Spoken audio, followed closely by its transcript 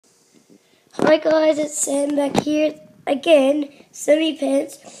Hi guys, it's Sam back here again, Semi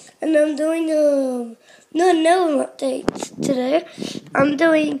Pants, and I'm doing no updates today.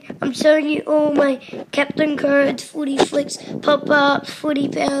 I'm showing you all my Captain Cards, Footy Flicks, pop-ups, Footy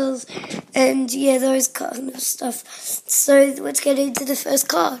Pals, and yeah, those kind of stuff. So let's get into the first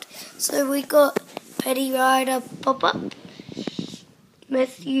card. So we got Petty Ryder pop-up,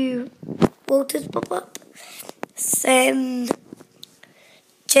 Matthew Walters pop-up, Sam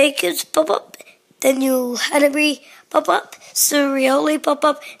Jacobs pop-up, Daniel Hanbury pop-up, Surioli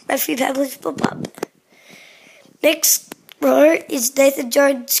pop-up, Matthew Pavlich pop-up. Next row is Nathan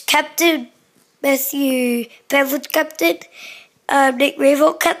Jones captain, Matthew Pavlich captain, Nick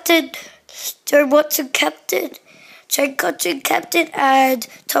Revolt captain, Joe Watson captain, Shane Cotton captain, and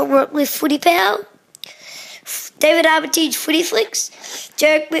Tom Rotliffe footy pal. David Armitage footy flicks,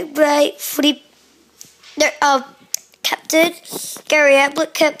 Derek McBray footy captain, Gary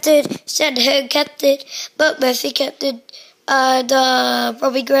Ablett captain, Stan Hearn captain, Mark Murphy captain, and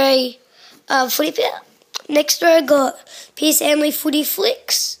Robbie Gray footy player. Next row got Pierce Hanley footy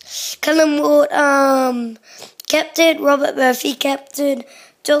flicks, Callum Ward captain, Robert Murphy captain,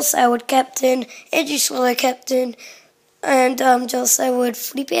 Joel Sayward captain, Andrew Swallow captain, and Joel Sayward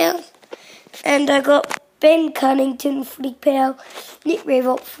footy player. And I got Ben Cunnington footy pal, Nick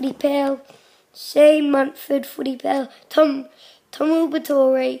Revolt footy pal, Shane Munford footy pal, Tom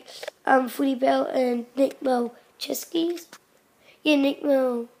Ubatore footy pal, and Nick Malcheski's. Yeah, Nick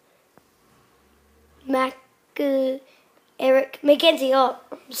Eric Mackenzie. Oh,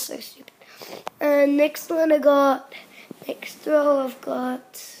 I'm so stupid. And next row I've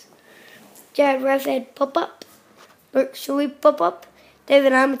got Jared Roughhead pop-up, Luke Shuey pop-up,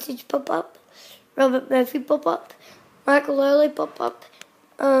 David Armitage pop-up, Robert Murphy pop-up, Michael Early pop-up,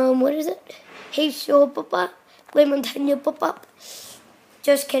 Heath Shaw pop-up, Lee Montagna pop-up,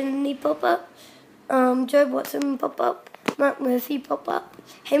 Josh Kennedy pop-up, Joe Watson pop-up, Mark Murphy pop-up,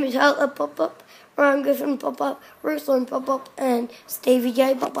 Hamish Hartler pop-up, Ryan Griffin pop-up, Ruslan pop-up, and Stevie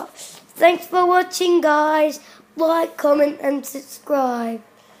J pop-up. Thanks for watching, guys. Like, comment, and subscribe.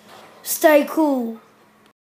 Stay cool.